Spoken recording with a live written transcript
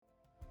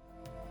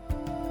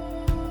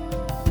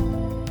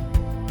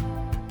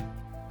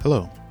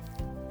Hello,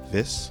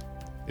 this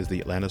is the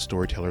Atlanta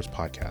Storytellers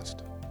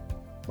Podcast.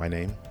 My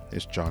name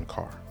is John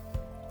Carr.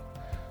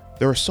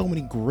 There are so many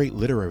great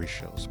literary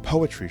shows,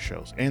 poetry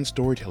shows, and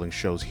storytelling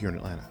shows here in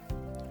Atlanta.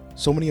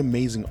 So many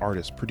amazing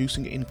artists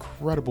producing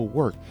incredible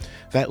work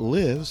that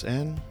lives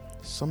and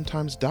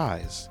sometimes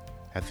dies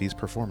at these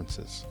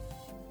performances.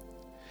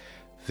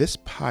 This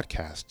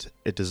podcast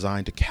is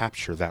designed to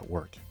capture that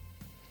work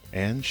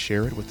and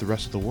share it with the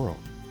rest of the world.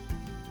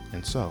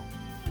 And so,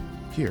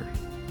 here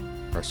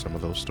are some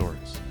of those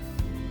stories.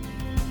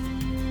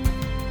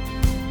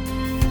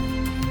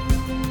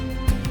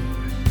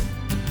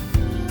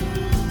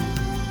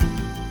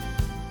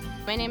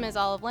 My name is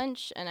Olive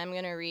Lynch, and I'm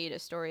going to read a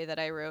story that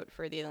I wrote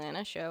for the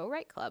Atlanta show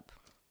Right Club.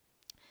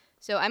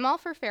 So I'm all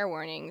for fair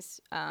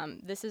warnings.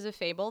 This is a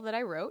fable that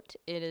I wrote.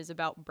 It is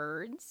about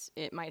birds.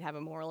 It might have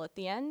a moral at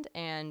the end,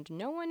 and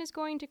no one is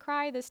going to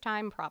cry this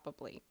time,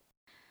 probably.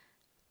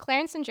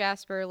 Clarence and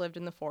Jasper lived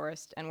in the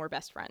forest and were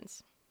best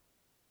friends.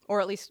 Or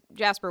at least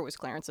Jasper was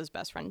Clarence's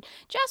best friend.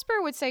 Jasper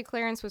would say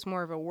Clarence was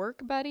more of a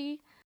work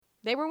buddy.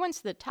 They were once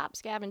the top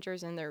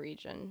scavengers in their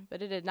region,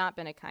 but it had not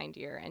been a kind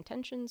year, and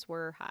tensions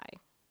were high.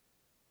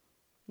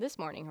 This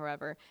morning,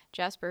 however,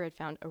 Jasper had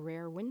found a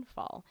rare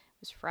windfall.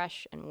 It was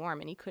fresh and warm,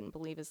 and he couldn't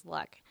believe his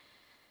luck.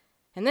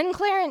 And then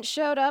Clarence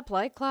showed up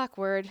like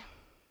clockwork.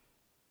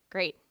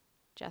 Great.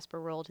 Jasper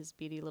rolled his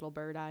beady little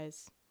bird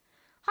eyes.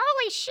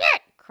 Holy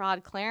shit!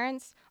 Crawled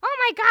Clarence. Oh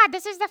my god,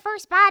 this is the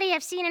first body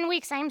I've seen in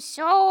weeks. I'm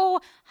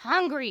so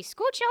hungry.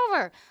 Scooch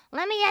over.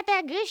 Let me get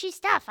that gushy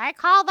stuff I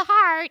call the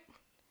heart.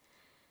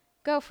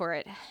 Go for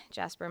it,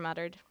 Jasper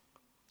muttered.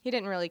 He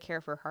didn't really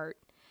care for heart.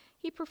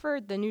 He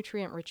preferred the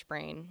nutrient-rich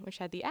brain, which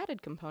had the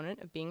added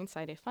component of being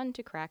inside a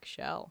fun-to-crack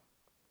shell.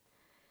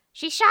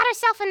 She shot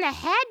herself in the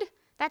head?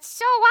 That's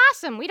so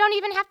awesome. We don't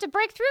even have to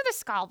break through the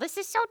skull. This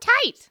is so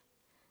tight.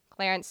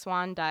 Clarence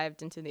swan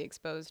dived into the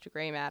exposed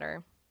gray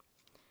matter.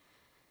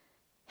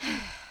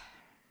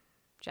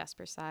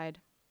 Jasper sighed.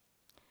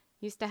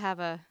 Used to have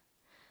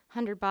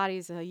 100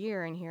 bodies a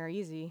year in here,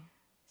 easy.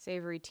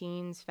 Savory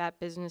teens, fat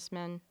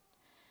businessmen.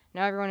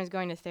 Now everyone is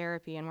going to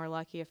therapy, and we're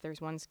lucky if there's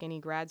one skinny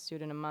grad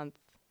student a month.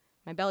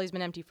 My belly's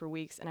been empty for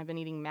weeks, and I've been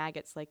eating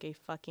maggots like a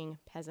fucking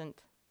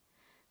peasant.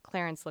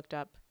 Clarence looked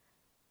up.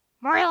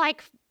 More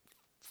like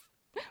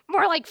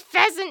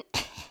pheasant,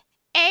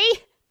 eh?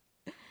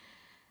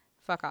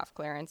 Fuck off,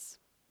 Clarence.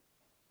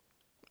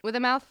 With a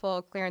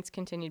mouthful, Clarence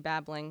continued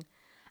babbling.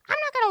 I'm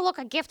not gonna look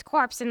a gift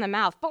corpse in the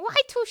mouth, but why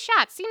 2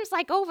 shots? Seems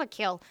like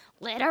overkill.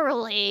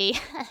 Literally.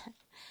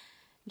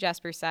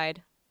 Jasper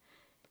sighed.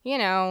 You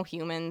know,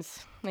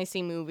 humans. They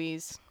see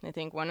movies. They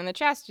think 1 in the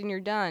chest and you're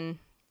done.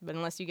 But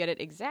unless you get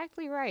it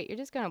exactly right, you're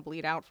just gonna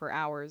bleed out for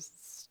hours.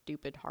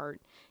 Stupid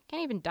heart.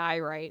 Can't even die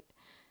right.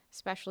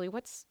 Especially,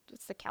 what's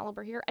the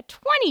caliber here? A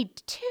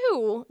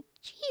 22!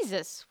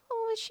 Jesus,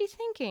 what was she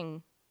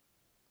thinking?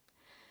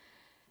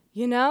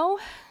 You know,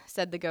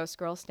 said the ghost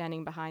girl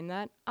standing behind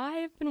that,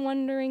 I've been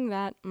wondering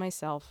that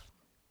myself.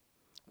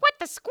 What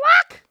the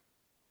squawk?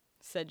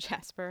 Said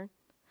Jasper.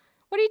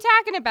 What are you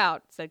talking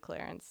about? Said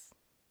Clarence.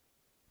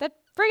 That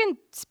friggin'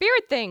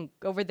 spirit thing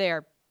over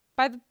there,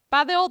 by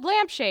the old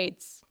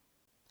lampshades.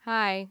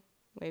 Hi,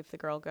 waved the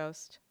girl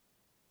ghost.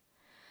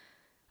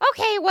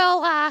 Okay,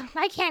 well,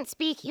 I can't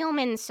speak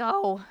human,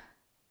 so...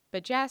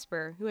 But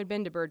Jasper, who had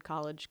been to bird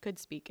college, could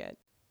speak it.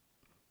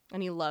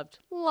 And he loved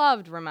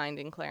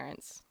reminding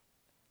Clarence.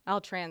 I'll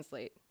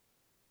translate.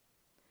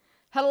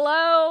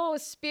 Hello,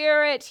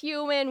 spirit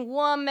human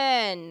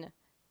woman.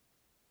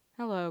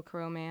 Hello,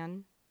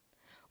 Crowman.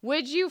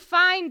 Would you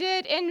find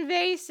it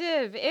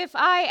invasive if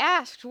I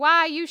asked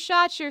why you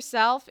shot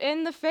yourself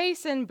in the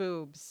face and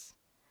boobs?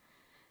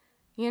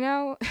 You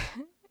know,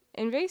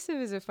 invasive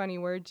is a funny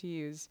word to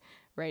use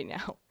right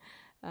now,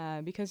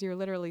 because you're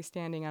literally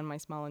standing on my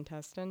small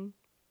intestine.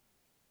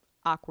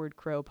 Awkward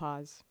crow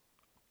pause.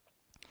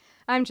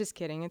 I'm just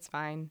kidding, it's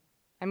fine.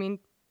 I mean,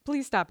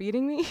 please stop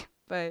eating me,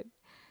 but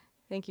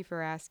thank you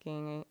for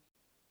asking.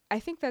 I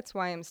think that's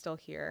why I'm still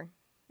here.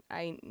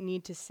 I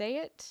need to say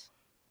it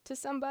to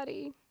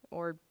somebody,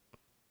 or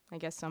I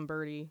guess some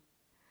birdie.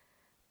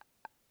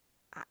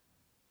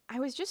 I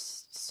was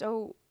just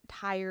so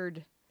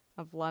tired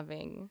of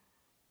loving.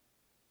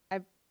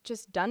 I've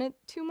just done it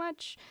too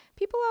much.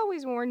 People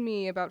always warned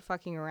me about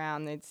fucking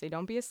around. They'd say,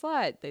 don't be a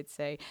slut. They'd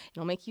say,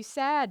 it'll make you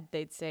sad.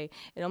 They'd say,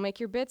 it'll make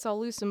your bits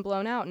all loose and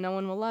blown out and no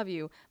one will love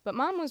you. But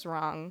Mom was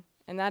wrong,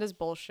 and that is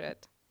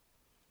bullshit.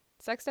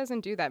 Sex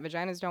doesn't do that.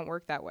 Vaginas don't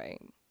work that way.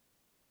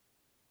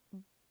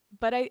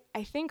 But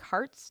I think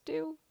hearts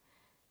do.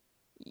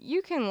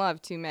 You can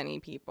love too many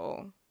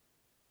people.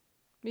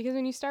 Because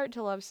when you start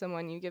to love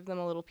someone, you give them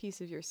a little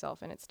piece of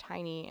yourself, and it's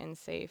tiny and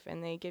safe,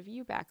 and they give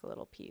you back a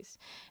little piece.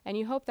 And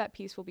you hope that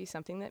piece will be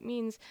something that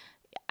means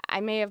I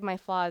may have my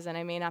flaws and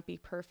I may not be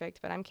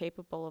perfect, but I'm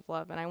capable of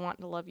love, and I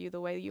want to love you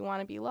the way you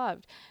want to be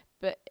loved.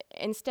 But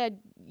instead,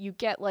 you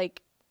get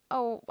like,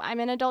 oh, I'm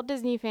an adult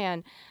Disney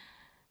fan.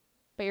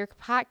 But you're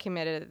pot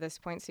committed at this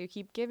point, so you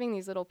keep giving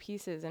these little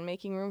pieces and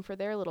making room for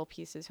their little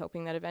pieces,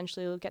 hoping that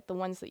eventually you'll get the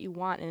ones that you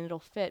want and it'll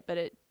fit, but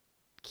it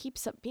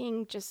keeps up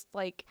being just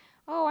like,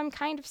 oh, I'm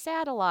kind of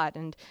sad a lot,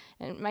 and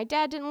my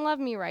dad didn't love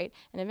me right,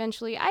 and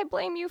eventually I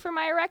blame you for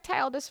my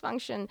erectile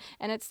dysfunction,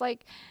 and it's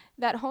like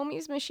that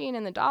homies machine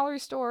in the dollar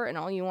store, and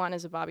all you want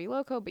is a Bobby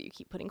Loco, but you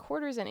keep putting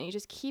quarters in, and you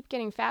just keep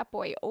getting Fat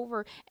Boy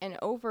over and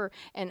over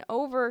and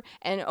over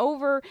and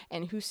over,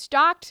 and who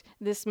stocked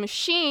this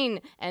machine,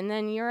 and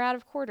then you're out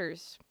of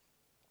quarters.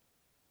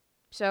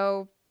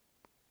 So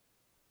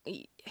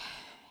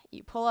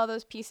you pull all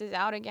those pieces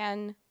out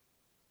again,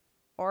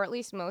 or at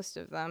least most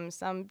of them.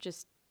 Some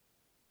just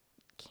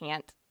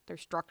can't. They're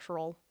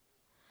structural.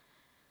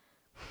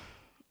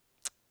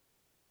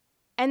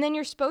 And then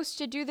you're supposed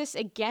to do this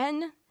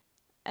again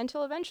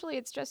until eventually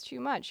it's just too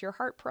much. Your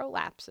heart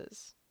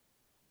prolapses.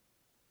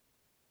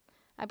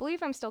 I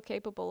believe I'm still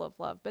capable of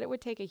love, but it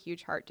would take a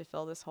huge heart to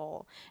fill this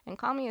hole. And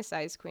call me a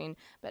size queen,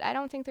 but I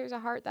don't think there's a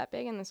heart that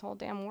big in this whole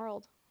damn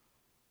world.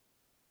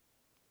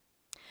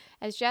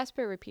 As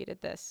Jasper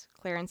repeated this,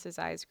 Clarence's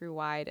eyes grew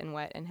wide and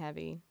wet and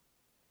heavy.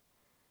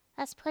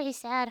 That's pretty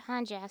sad,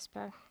 huh,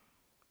 Jasper?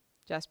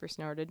 Jasper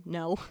snorted.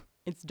 No,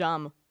 it's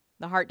dumb.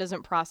 The heart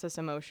doesn't process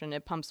emotion,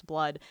 it pumps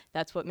blood.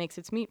 That's what makes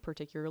its meat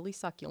particularly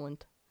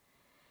succulent.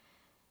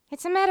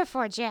 It's a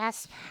metaphor,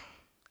 Jasper.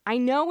 I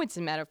know it's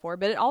a metaphor,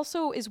 but it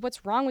also is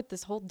what's wrong with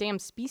this whole damn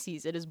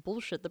species. It is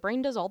bullshit. The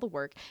brain does all the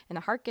work, and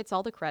the heart gets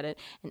all the credit,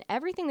 and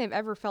everything they've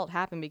ever felt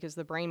happened because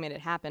the brain made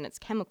it happen. It's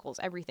chemicals,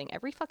 everything.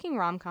 Every fucking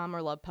rom-com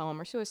or love poem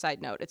or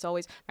suicide note. It's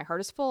always, my heart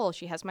is full,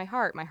 she has my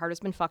heart has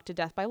been fucked to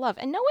death by love.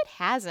 And no, it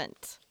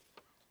hasn't.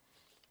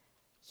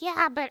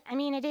 Yeah, but, I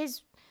mean, it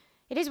is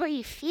where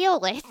you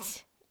feel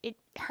it. It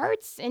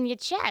hurts in your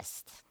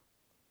chest.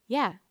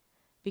 Yeah.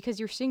 Because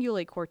your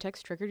cingulate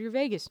cortex triggered your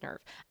vagus nerve.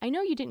 I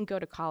know you didn't go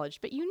to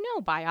college, but you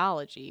know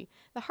biology.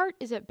 The heart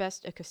is at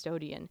best a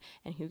custodian.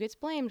 And who gets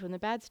blamed when the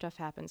bad stuff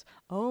happens?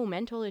 Oh,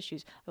 mental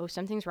issues. Oh,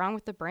 something's wrong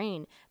with the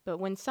brain. But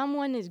when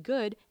someone is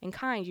good and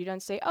kind, you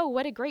don't say, oh,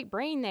 what a great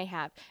brain they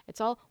have.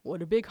 It's all,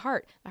 what a big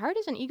heart. The heart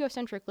is an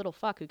egocentric little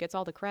fuck who gets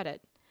all the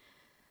credit.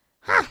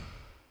 Huh,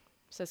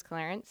 says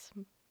Clarence.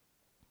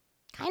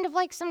 Kind of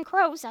like some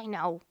crows I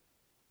know.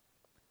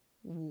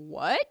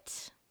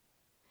 What?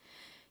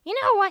 You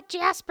know what,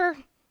 Jasper?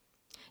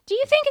 Do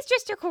you think it's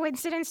just a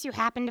coincidence you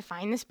happen to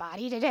find this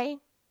body today?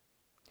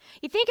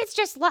 You think it's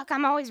just luck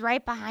I'm always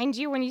right behind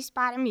you when you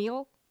spot a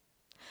meal?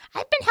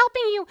 I've been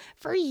helping you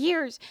for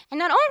years, and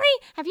not only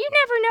have you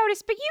never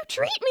noticed, but you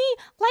treat me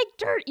like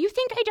dirt. You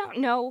think I don't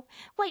know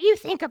what you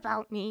think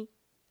about me.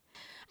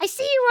 I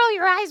see you roll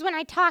your eyes when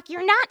I talk.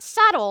 You're not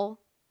subtle.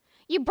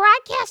 You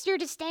broadcast your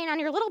disdain on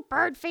your little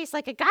bird face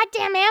like a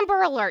goddamn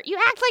Amber Alert. You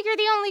act like you're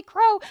the only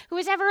crow who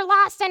has ever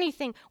lost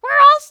anything. We're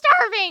all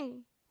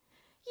starving.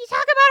 You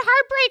talk about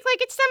heartbreak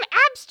like it's some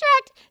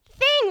abstract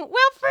thing.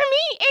 Well, for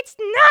me, it's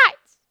not.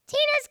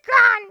 Tina's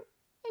gone,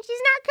 and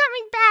she's not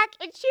coming back,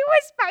 and she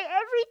was my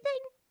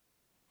everything.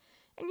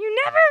 And you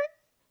never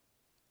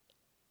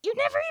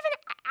even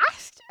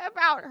asked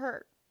about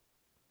her.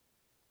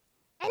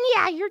 And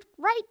yeah, you're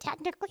right,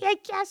 technically, I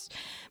guess.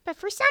 But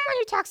for someone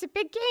who talks a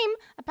big game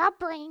about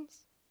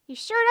brains, you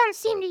sure don't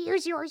seem to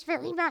use yours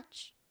very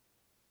much.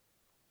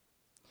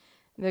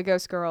 The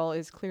ghost girl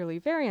is clearly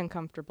very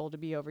uncomfortable to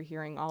be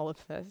overhearing all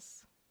of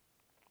this.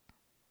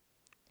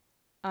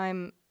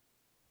 I'm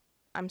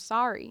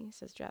sorry,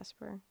 says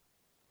Jasper.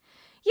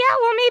 Yeah,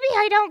 well, maybe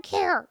I don't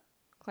care.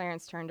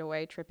 Clarence turned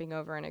away, tripping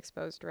over an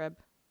exposed rib.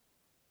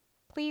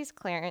 Please,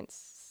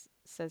 Clarence,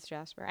 says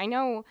Jasper. I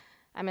know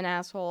I'm an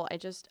asshole.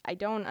 I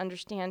don't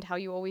understand how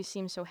you always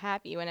seem so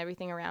happy when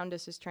everything around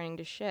us is turning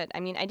to shit. I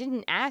mean, I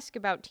didn't ask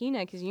about Tina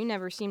because you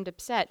never seemed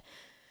upset.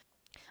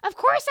 Of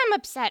course I'm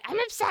upset. I'm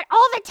upset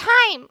all the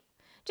time.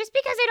 Just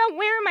because I don't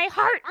wear my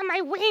heart on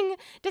my wing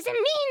doesn't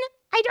mean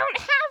I don't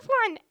have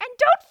one. And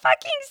don't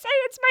fucking say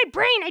it's my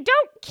brain. I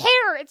don't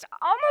care. It's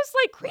almost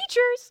like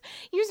creatures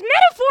use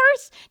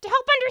metaphors to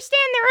help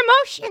understand their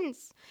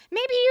emotions.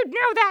 Maybe you'd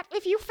know that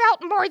if you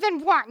felt more than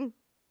one.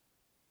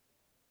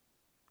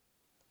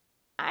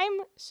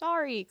 I'm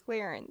sorry,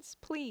 Clarence.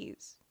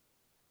 Please.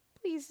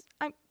 Please,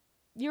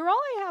 you're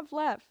all I have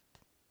left.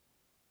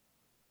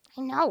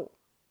 I know.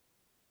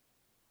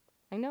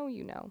 I know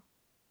you know.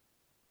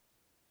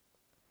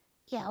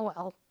 Yeah,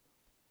 well,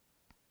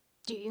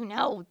 do you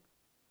know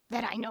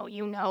that I know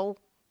you know?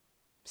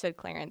 Said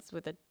Clarence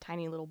with a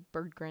tiny little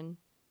bird grin.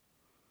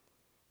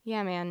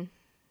 Yeah, man,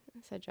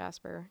 said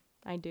Jasper.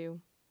 I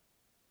do.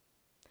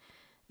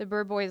 The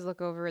bird boys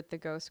look over at the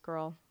ghost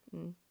girl,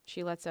 and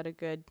she lets out a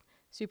good,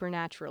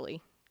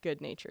 supernaturally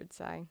good-natured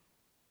sigh.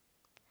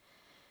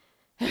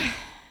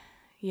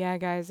 Yeah,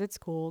 guys, it's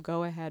cool.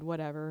 Go ahead,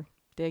 whatever.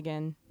 Dig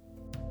in.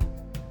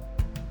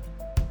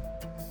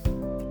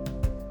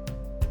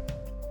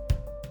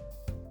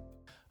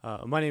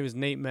 My name is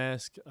Nate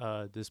Mask.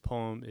 This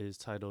poem is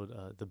titled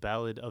The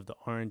Ballad of the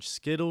Orange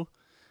Skittle,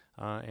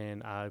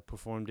 and I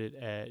performed it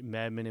at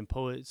Mad Men and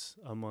Poets,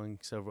 among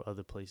several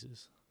other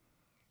places.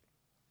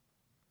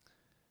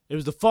 It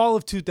was the fall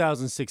of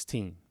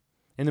 2016.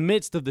 In the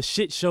midst of the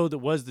shit show that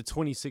was the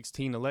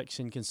 2016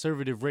 election,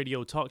 conservative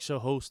radio talk show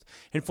host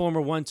and former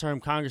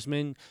one-term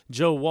Congressman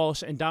Joe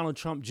Walsh and Donald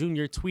Trump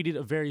Jr. tweeted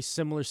a very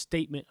similar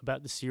statement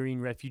about the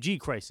Syrian refugee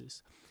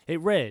crisis.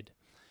 It read,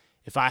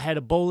 "If I had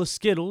a bowl of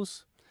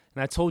Skittles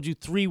and I told you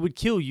 3 would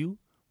kill you,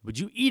 would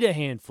you eat a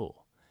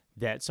handful?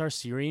 That's our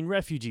Syrian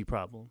refugee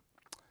problem."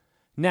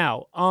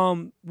 Now,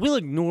 we'll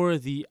ignore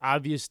the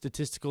obvious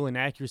statistical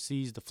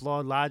inaccuracies, the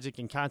flawed logic,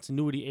 and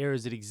continuity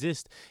errors that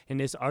exist in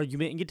this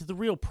argument and get to the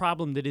real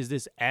problem that is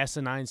this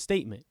asinine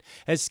statement.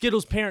 As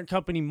Skittles' parent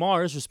company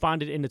Mars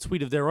responded in a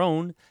tweet of their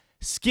own,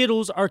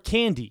 "Skittles are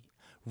candy.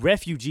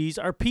 Refugees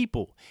are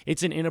people.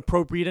 It's an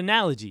inappropriate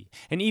analogy,"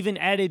 and even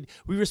added,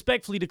 "We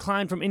respectfully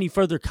decline from any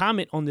further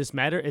comment on this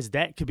matter as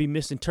that could be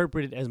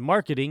misinterpreted as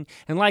marketing,"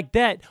 and like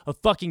that, a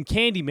fucking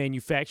candy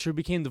manufacturer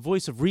became the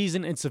voice of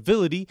reason and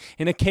civility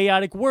in a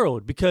chaotic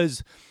world,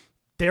 because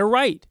they're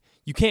right.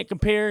 You can't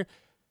compare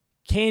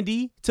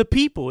candy to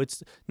people.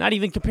 It's not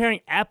even comparing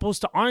apples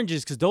to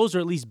oranges, because those are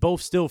at least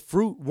both still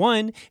fruit.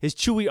 One is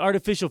chewy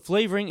artificial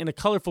flavoring and a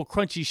colorful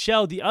crunchy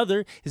shell. The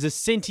other is a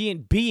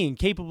sentient being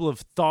capable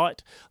of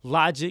thought,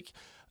 logic,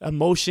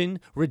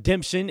 emotion,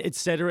 redemption,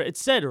 etc.,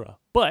 etc.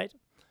 But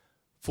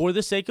for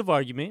the sake of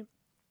argument,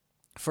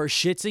 for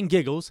shits and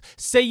giggles,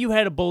 say you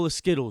had a bowl of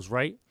Skittles,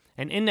 right?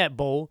 And in that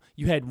bowl,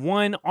 you had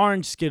one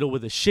orange Skittle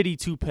with a shitty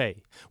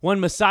toupee, one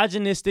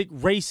misogynistic,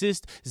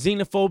 racist,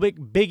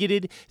 xenophobic,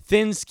 bigoted,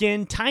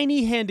 thin-skinned,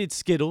 tiny-handed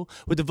Skittle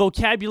with the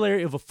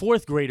vocabulary of a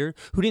 4th grader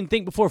who didn't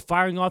think before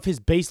firing off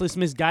his baseless,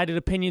 misguided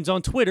opinions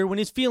on Twitter when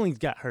his feelings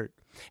got hurt.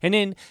 And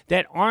then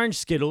that orange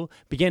Skittle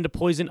began to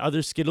poison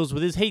other Skittles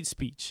with his hate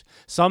speech,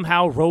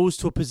 somehow rose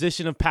to a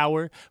position of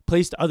power,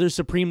 placed other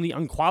supremely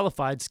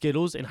unqualified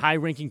Skittles in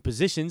high-ranking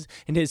positions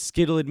in his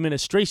Skittle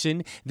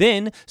administration,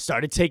 then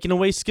started taking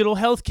away Skittle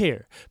health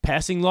care,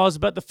 passing laws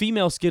about the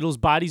female Skittles'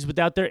 bodies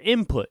without their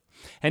input,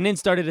 and then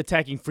started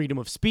attacking freedom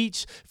of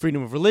speech,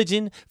 freedom of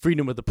religion,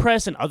 freedom of the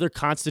press, and other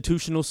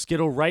constitutional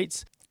Skittle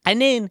rights. And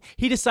then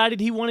he decided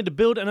he wanted to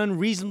build an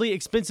unreasonably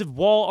expensive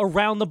wall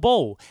around the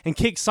bowl and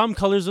kick some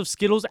colors of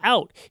Skittles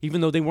out,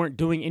 even though they weren't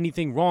doing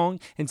anything wrong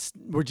and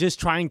were just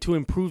trying to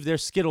improve their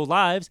Skittle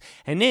lives.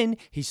 And then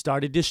he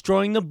started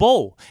destroying the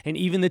bowl and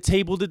even the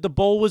table that the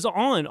bowl was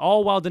on,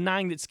 all while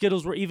denying that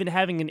Skittles were even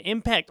having an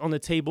impact on the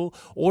table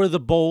or the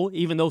bowl,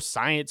 even though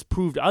science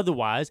proved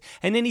otherwise.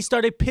 And then he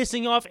started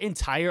pissing off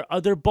entire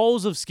other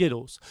bowls of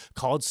Skittles,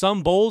 called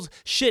some bowls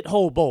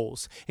shithole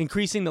bowls,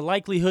 increasing the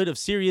likelihood of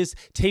serious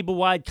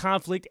table-wide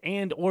conflict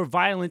and or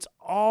violence,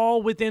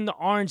 all within the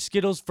orange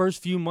Skittles'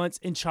 first few months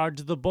in charge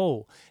of the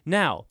bowl.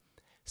 Now,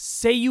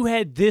 say you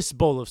had this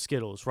bowl of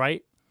Skittles,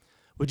 right?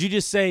 Would you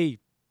just say,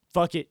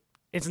 fuck it,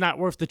 it's not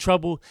worth the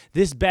trouble,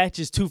 this batch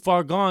is too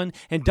far gone,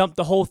 and dump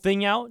the whole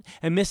thing out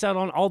and miss out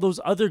on all those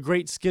other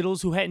great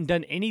Skittles who hadn't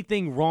done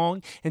anything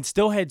wrong and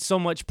still had so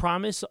much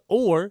promise?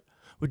 Or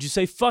would you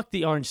say, fuck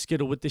the orange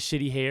Skittle with the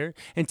shitty hair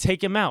and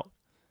take him out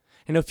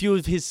and a few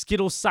of his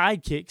Skittle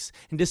sidekicks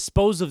and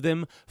dispose of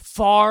them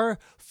far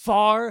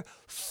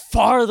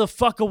the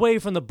fuck away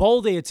from the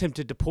bowl they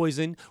attempted to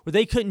poison, where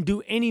they couldn't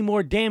do any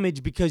more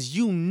damage because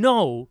you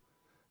know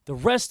the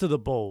rest of the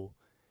bowl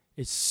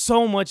is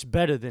so much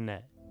better than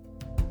that?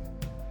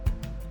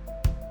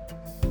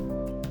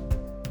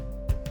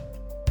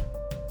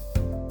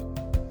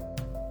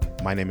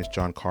 My name is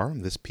John Carr,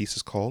 and this piece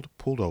is called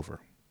Pulled Over.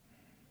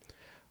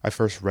 I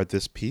first read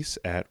this piece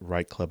at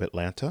Write Club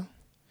Atlanta,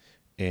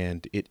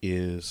 and it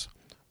is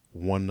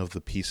one of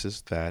the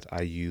pieces that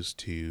I used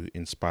to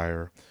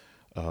inspire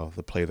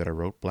the play that I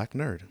wrote, Black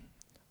Nerd.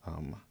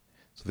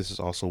 So this is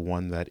also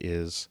one that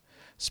is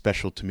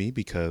special to me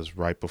because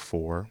right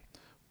before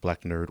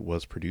Black Nerd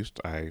was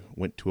produced, I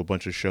went to a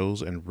bunch of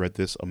shows and read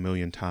this a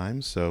million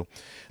times. So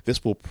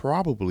this will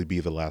probably be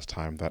the last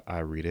time that I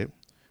read it,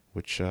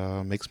 which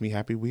makes me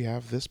happy we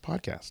have this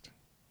podcast.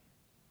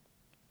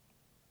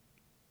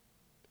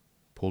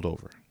 Pulled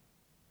Over.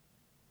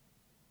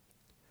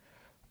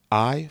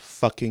 I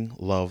fucking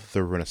love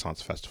the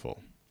Renaissance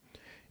Festival.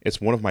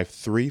 It's one of my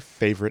 3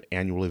 favorite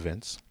annual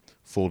events.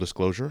 Full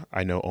disclosure,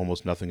 I know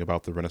almost nothing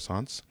about the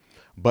Renaissance,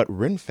 but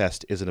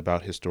RenFest isn't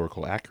about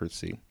historical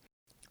accuracy.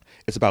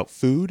 It's about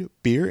food,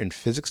 beer, and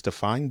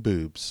physics-defying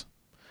boobs.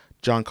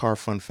 John Carr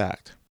fun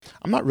fact.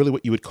 I'm not really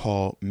what you would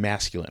call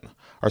masculine,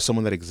 or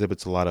someone that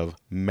exhibits a lot of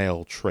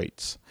male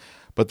traits.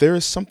 But there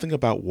is something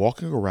about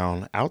walking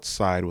around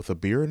outside with a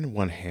beer in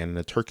one hand and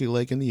a turkey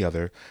leg in the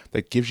other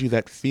that gives you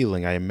that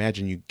feeling I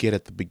imagine you get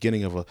at the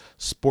beginning of a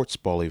sports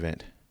ball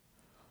event.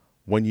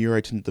 One year I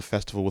attended the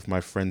festival with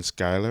my friend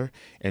Skylar,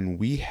 and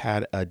we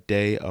had a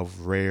day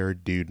of rare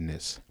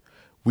dudeness.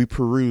 We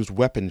perused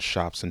weapon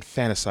shops and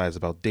fantasized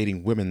about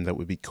dating women that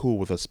would be cool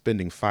with us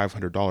spending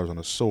 $500 on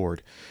a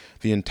sword.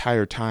 The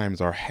entire time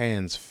our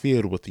hands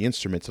filled with the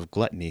instruments of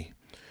gluttony.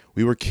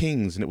 We were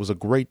kings, and it was a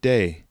great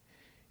day.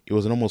 It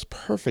was an almost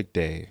perfect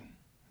day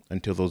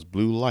until those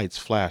blue lights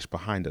flashed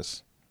behind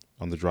us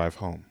on the drive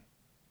home.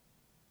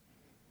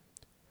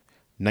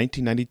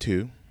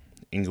 1992,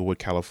 Inglewood,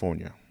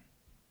 California.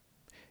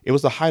 It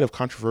was the height of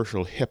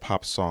controversial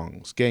hip-hop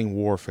songs, gang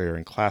warfare,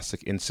 and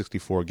classic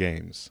N64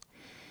 games.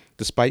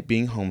 Despite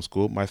being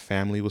homeschooled, my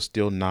family was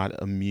still not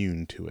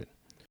immune to it.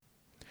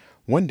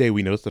 One day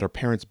we noticed that our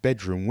parents'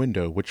 bedroom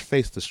window, which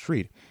faced the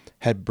street,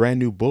 had brand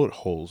new bullet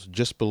holes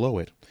just below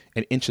it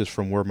and inches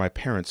from where my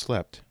parents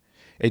slept.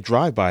 A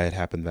drive-by had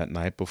happened that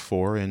night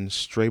before, and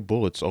stray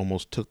bullets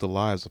almost took the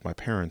lives of my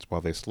parents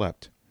while they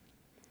slept.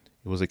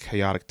 It was a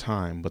chaotic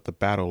time, but the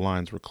battle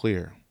lines were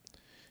clear.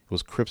 It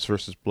was Crips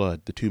versus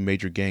Blood, the two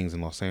major gangs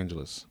in Los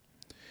Angeles.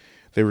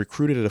 They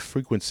recruited at a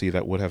frequency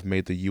that would have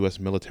made the U.S.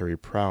 military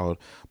proud,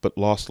 but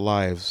lost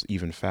lives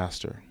even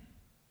faster.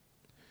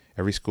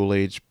 Every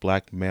school-aged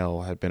black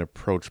male had been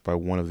approached by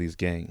one of these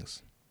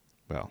gangs.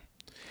 Well,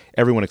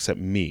 everyone except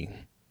me.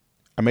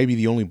 I may be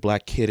the only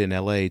black kid in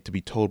L.A. to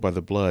be told by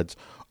the Bloods,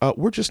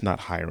 we're just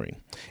not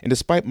hiring. And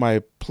despite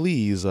my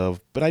pleas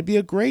of, but I'd be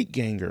a great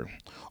ganger,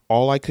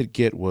 all I could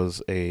get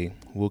was a,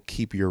 we'll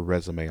keep your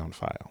resume on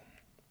file.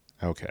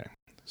 Okay.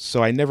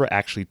 So I never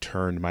actually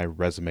turned my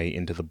resume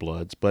into the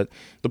Bloods, but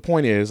the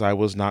point is I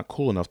was not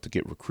cool enough to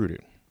get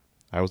recruited.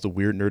 I was a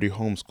weird, nerdy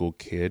homeschool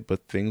kid,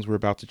 but things were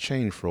about to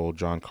change for old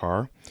John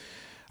Carr.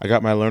 I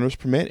got my learner's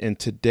permit, and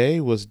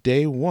today was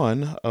day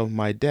one of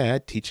my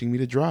dad teaching me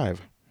to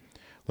drive.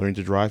 Learning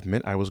to drive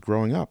meant I was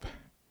growing up,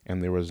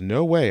 and there was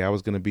no way I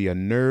was going to be a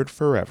nerd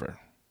forever.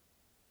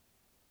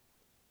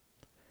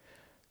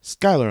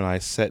 Skylar and I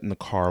sat in the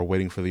car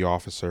waiting for the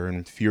officer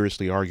and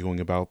furiously arguing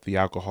about the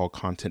alcohol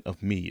content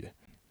of mead.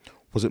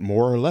 Was it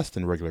more or less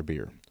than regular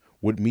beer?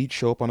 Would mead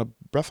show up on a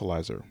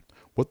breathalyzer?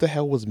 What the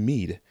hell was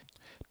mead?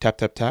 Tap,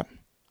 tap, tap.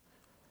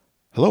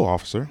 Hello,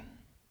 officer.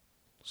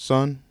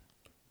 Son,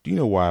 do you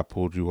know why I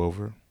pulled you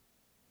over?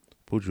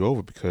 Pulled you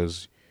over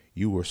because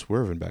you were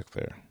swerving back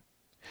there.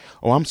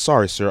 Oh, I'm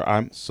sorry, sir.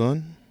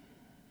 Son,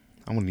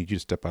 I'm going to need you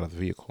to step out of the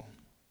vehicle.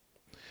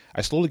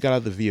 I slowly got out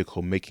of the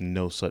vehicle, making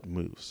no sudden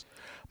moves.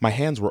 My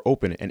hands were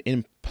open and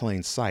in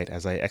plain sight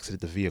as I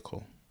exited the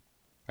vehicle.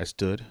 I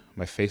stood,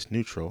 my face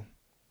neutral,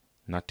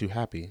 not too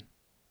happy,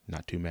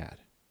 not too mad.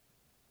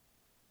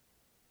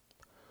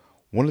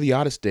 One of the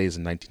oddest days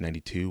in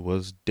 1992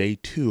 was day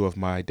 2 of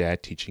my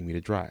dad teaching me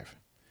to drive.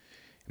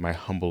 In my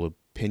humble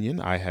opinion,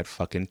 I had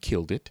fucking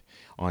killed it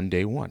on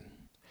day 1.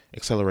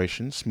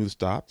 Acceleration, smooth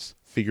stops,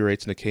 figure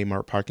eights in a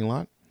Kmart parking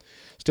lot.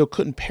 Still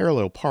couldn't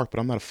parallel park, but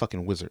I'm not a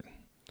fucking wizard.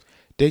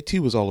 Day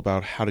 2 was all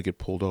about how to get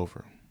pulled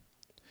over.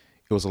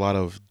 It was a lot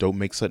of don't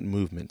make sudden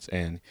movements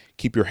and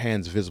keep your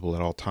hands visible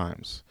at all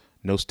times.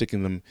 No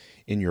sticking them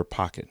in your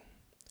pocket.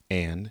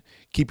 And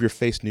keep your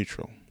face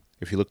neutral.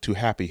 If you look too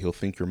happy, he'll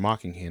think you're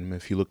mocking him.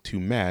 If you look too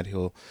mad,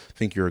 he'll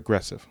think you're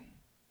aggressive.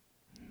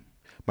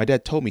 My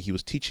dad told me he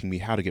was teaching me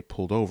how to get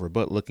pulled over,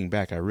 but looking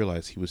back, I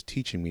realized he was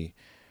teaching me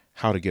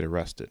how to get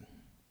arrested.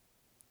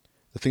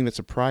 The thing that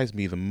surprised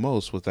me the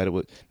most was that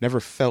it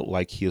never felt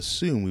like he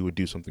assumed we would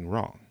do something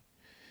wrong.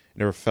 It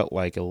never felt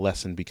like a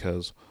lesson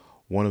because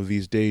one of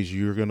these days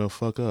you're gonna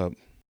fuck up.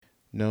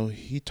 No,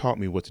 he taught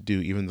me what to do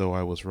even though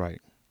I was right.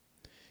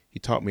 He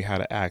taught me how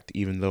to act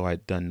even though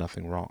I'd done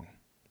nothing wrong.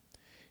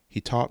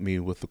 He taught me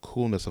with the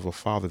coolness of a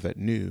father that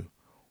knew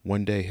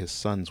one day his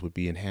sons would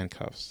be in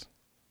handcuffs.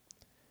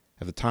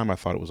 At the time, I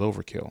thought it was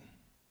overkill.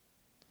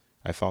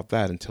 I thought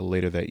that until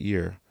later that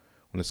year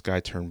when the sky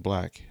turned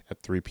black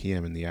at 3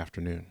 p.m. in the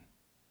afternoon.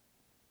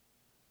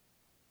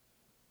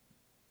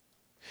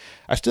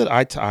 I stood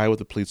eye to eye with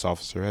the police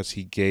officer as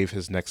he gave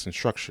his next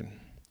instruction.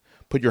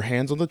 Put your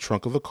hands on the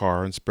trunk of the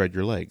car and spread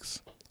your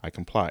legs. I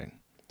complied.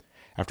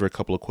 After a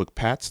couple of quick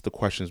pats, the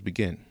questions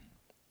begin.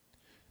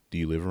 Do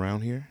you live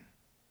around here?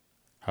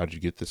 How did you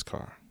get this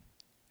car?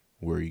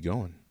 Where are you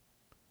going?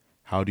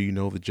 How do you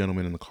know the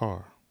gentleman in the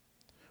car?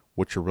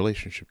 What's your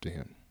relationship to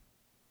him?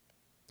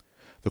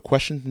 The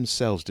questions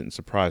themselves didn't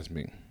surprise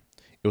me.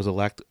 It was a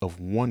lack of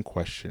one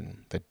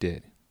question that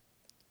did.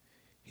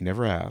 He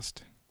never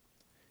asked,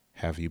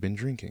 have you been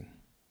drinking?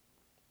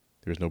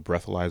 There was no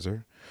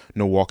breathalyzer,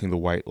 no walking the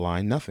white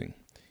line, nothing.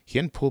 He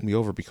hadn't pulled me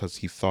over because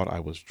he thought I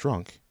was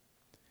drunk.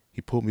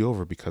 He pulled me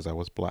over because I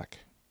was black.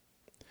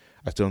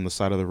 I stood on the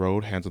side of the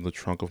road, hands on the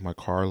trunk of my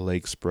car,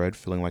 legs spread,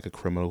 feeling like a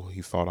criminal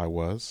he thought I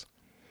was.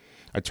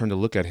 I turned to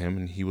look at him,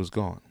 and he was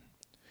gone.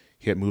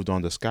 He had moved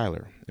on to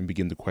Skylar and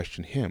began to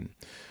question him,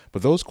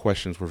 but those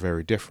questions were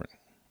very different.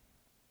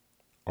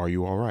 Are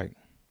you all right?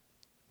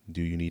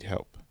 Do you need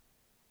help?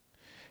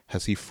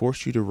 Has he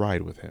forced you to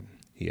ride with him?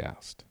 He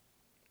asked.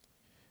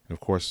 And of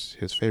course,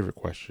 his favorite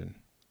question,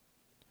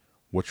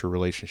 what's your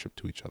relationship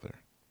to each other?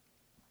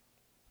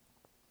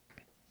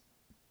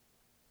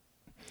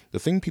 The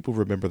thing people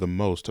remember the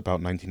most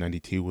about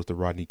 1992 was the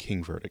Rodney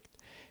King verdict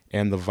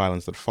and the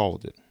violence that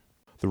followed it.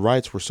 The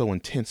riots were so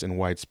intense and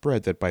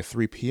widespread that by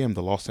 3 p.m.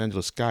 the Los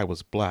Angeles sky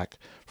was black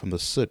from the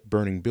soot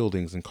burning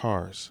buildings and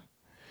cars.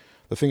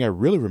 The thing I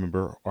really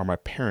remember are my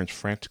parents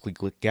frantically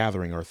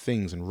gathering our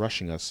things and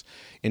rushing us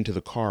into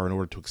the car in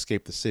order to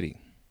escape the city.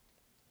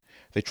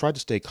 They tried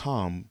to stay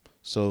calm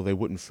so they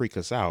wouldn't freak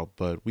us out,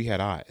 but we had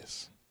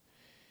eyes.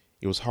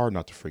 It was hard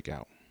not to freak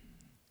out.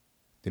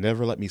 They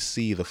never let me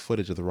see the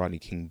footage of the Rodney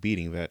King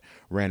beating that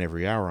ran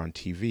every hour on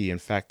TV. In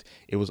fact,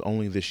 it was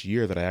only this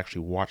year that I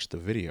actually watched the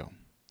video.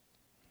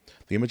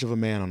 The image of a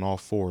man on all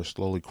fours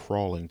slowly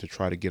crawling to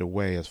try to get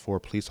away as 4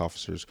 police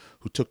officers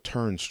who took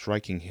turns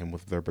striking him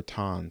with their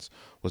batons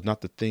was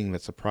not the thing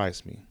that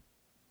surprised me.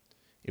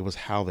 It was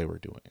how they were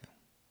doing it.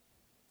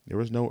 There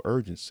was no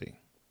urgency.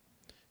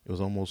 It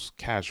was almost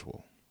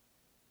casual.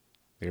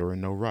 They were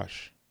in no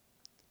rush.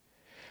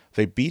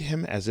 They beat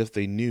him as if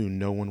they knew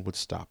no one would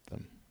stop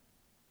them.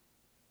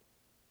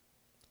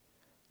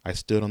 I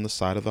stood on the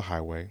side of the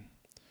highway,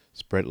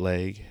 spread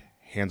leg,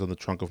 hands on the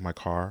trunk of my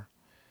car.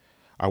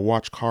 I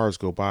watched cars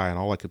go by, and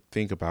all I could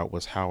think about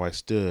was how I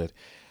stood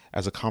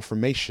as a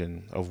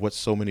confirmation of what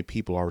so many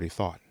people already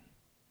thought.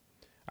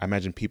 I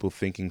imagined people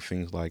thinking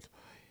things like,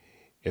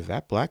 if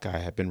that black guy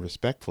had been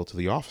respectful to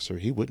the officer,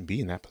 he wouldn't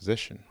be in that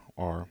position.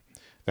 Or,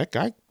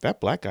 that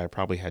black guy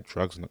probably had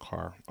drugs in the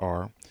car.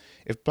 Or,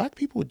 if black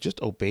people would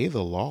just obey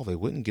the law, they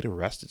wouldn't get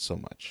arrested so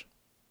much.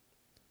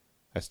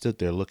 I stood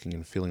there looking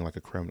and feeling like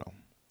a criminal.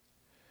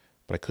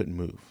 But I couldn't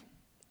move.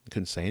 I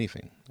couldn't say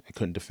anything. I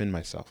couldn't defend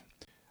myself.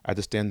 I had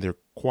to stand there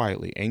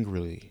quietly,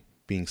 angrily,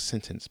 being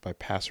sentenced by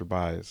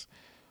passerbys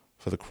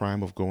for the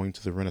crime of going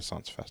to the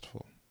Renaissance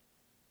Festival.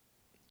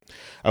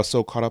 I was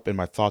so caught up in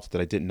my thoughts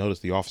that I didn't notice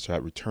the officer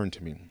had returned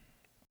to me.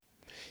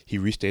 He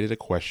restated a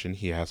question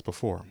he asked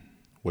before.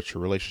 What's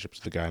your relationship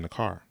to the guy in the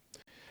car?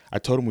 I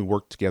told him we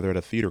worked together at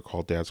a theater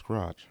called Dad's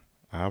Garage.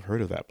 I've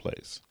heard of that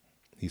place,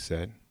 he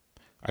said.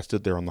 I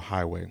stood there on the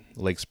highway,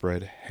 legs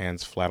spread,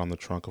 hands flat on the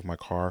trunk of my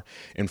car,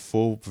 in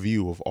full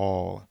view of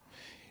all,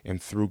 and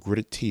through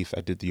gritted teeth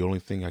I did the only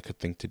thing I could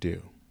think to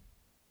do.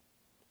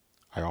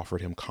 I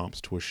offered him comps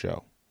to a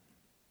show.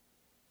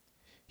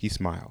 He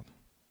smiled.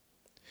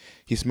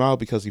 He smiled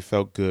because he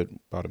felt good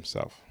about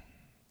himself.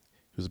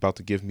 He was about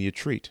to give me a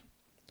treat.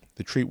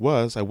 The treat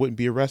was I wouldn't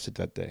be arrested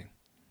that day.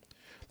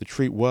 The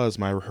treat was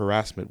my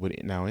harassment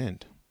would now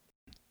end.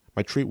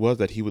 My treat was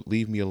that he would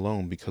leave me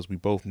alone because we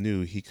both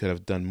knew he could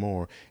have done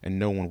more and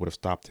no one would have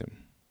stopped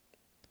him.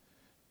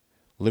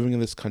 Living in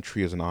this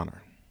country is an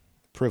honor,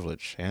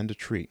 privilege, and a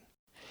treat.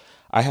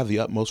 I have the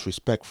utmost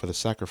respect for the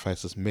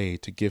sacrifices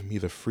made to give me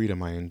the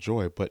freedom I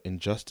enjoy, but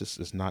injustice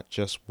is not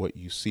just what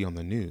you see on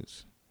the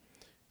news.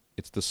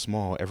 It's the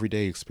small,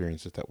 everyday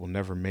experiences that will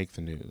never make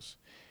the news,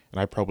 and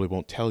I probably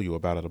won't tell you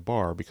about at a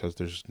bar because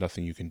there's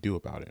nothing you can do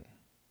about it.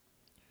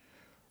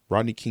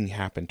 Rodney King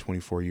happened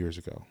 24 years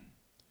ago.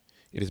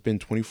 It has been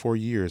 24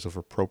 years of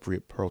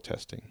appropriate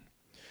protesting.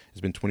 It's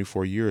been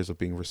 24 years of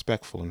being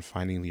respectful and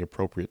finding the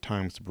appropriate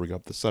times to bring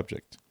up the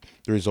subject.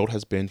 The result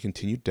has been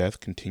continued death,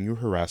 continued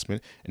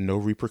harassment, and no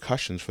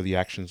repercussions for the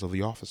actions of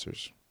the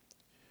officers.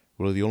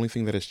 Really, the only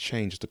thing that has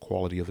changed is the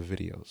quality of the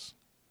videos.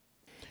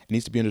 It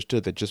needs to be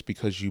understood that just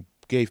because you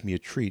gave me a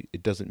treat,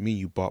 it doesn't mean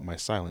you bought my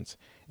silence,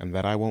 and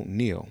that I won't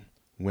kneel,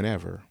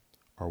 whenever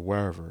or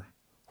wherever,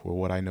 for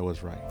what I know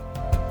is right.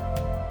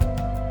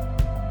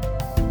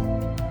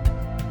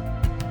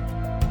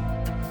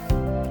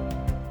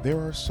 There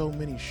are so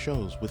many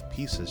shows with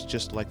pieces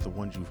just like the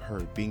ones you've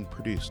heard being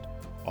produced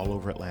all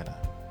over Atlanta.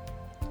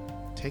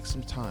 Take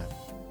some time,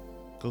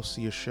 go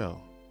see a show,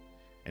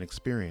 and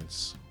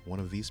experience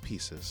one of these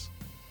pieces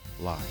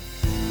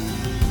live.